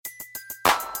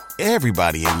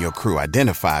Everybody in your crew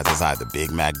identifies as either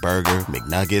Big Mac Burger,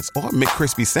 McNuggets, or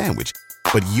McCrispy Sandwich.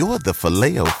 But you're the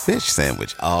Filet-O-Fish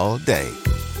Sandwich all day.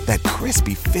 That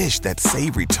crispy fish, that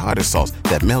savory tartar sauce,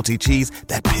 that melty cheese,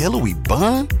 that pillowy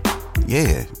bun.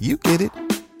 Yeah, you get it.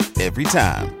 Every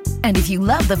time. And if you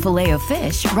love the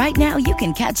Filet-O-Fish, right now you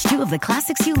can catch two of the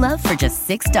classics you love for just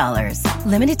 $6.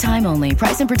 Limited time only.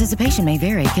 Price and participation may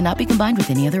vary. Cannot be combined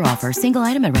with any other offer. Single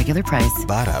item at regular price.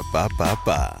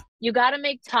 Ba-da-ba-ba-ba. You got to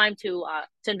make time to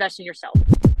invest in yourself.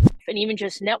 And even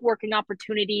just networking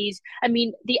opportunities. I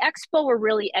mean, the expo or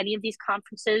really any of these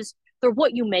conferences, they're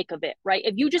what you make of it, right?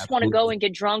 If you just want to go and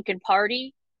get drunk and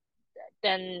party,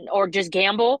 then or just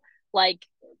gamble, like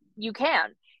you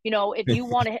can. You know, if you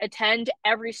want to attend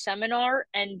every seminar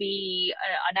and be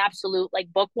an absolute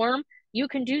like bookworm, you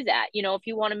can do that. You know, if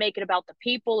you want to make it about the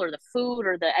people or the food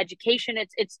or the education,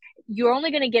 it's you're only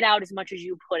going to get out as much as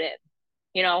you put in.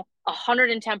 You know,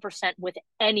 110% with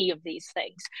any of these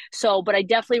things. So, but I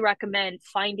definitely recommend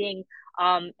finding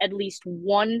at least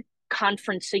one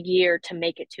conference a year to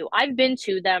make it to. I've been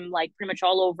to them like pretty much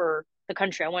all over the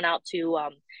country. I went out to,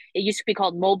 it used to be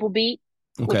called Mobile Beat,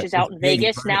 which is out in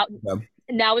Vegas.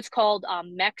 Now it's called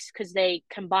MEX because they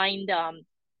combined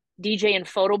DJ and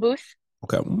photo booth.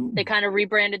 Okay. They kind of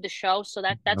rebranded the show. So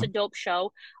that's a dope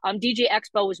show. DJ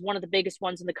Expo is one of the biggest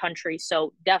ones in the country.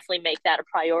 So definitely make that a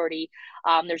priority.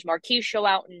 There's Marquee Show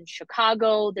out in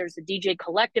Chicago. There's the DJ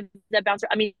Collective that bounces.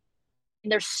 I mean,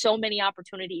 there's so many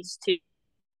opportunities to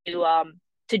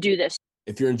do this.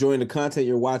 If you're enjoying the content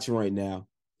you're watching right now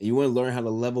and you want to learn how to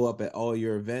level up at all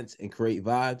your events and create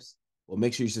vibes, well,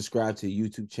 make sure you subscribe to the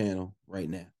YouTube channel right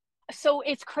now. So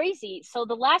it's crazy. So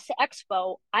the last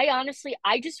expo, I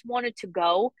just wanted to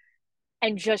go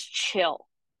and just chill.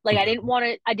 Like I didn't want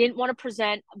to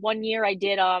present. One year I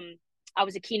did, I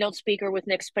was a keynote speaker with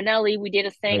Nick Spinelli. We did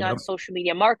a thing on social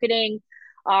media marketing.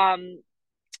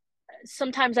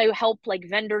 Sometimes I help like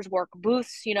vendors work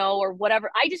booths, you know, or whatever.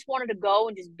 I just wanted to go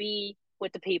and just be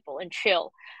with the people and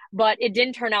chill. But it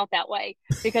didn't turn out that way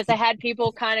because I had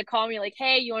people kind of call me like,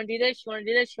 hey, you want to do this? You want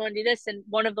to do this? You want to do this? And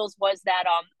one of those was that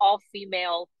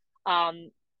all-female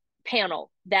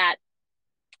panel that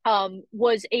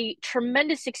was a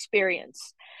tremendous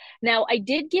experience. Now, I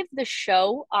did give the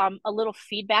show a little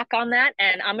feedback on that,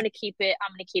 and I'm going to keep it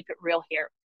real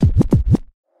here.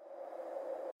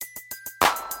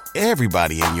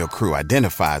 Everybody in your crew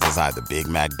identifies as either Big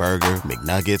Mac Burger,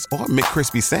 McNuggets, or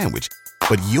McCrispy Sandwich.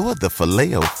 But you're the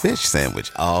Filet-O-Fish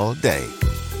Sandwich all day.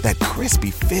 That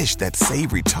crispy fish, that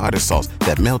savory tartar sauce,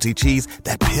 that melty cheese,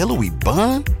 that pillowy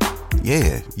bun.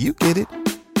 Yeah, you get it.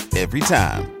 Every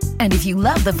time. And if you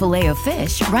love the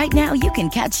Filet-O-Fish, right now you can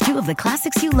catch two of the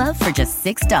classics you love for just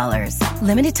 $6.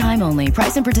 Limited time only.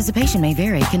 Price and participation may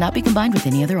vary. Cannot be combined with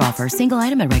any other offer. Single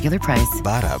item at regular price.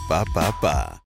 Ba-da-ba-ba-ba.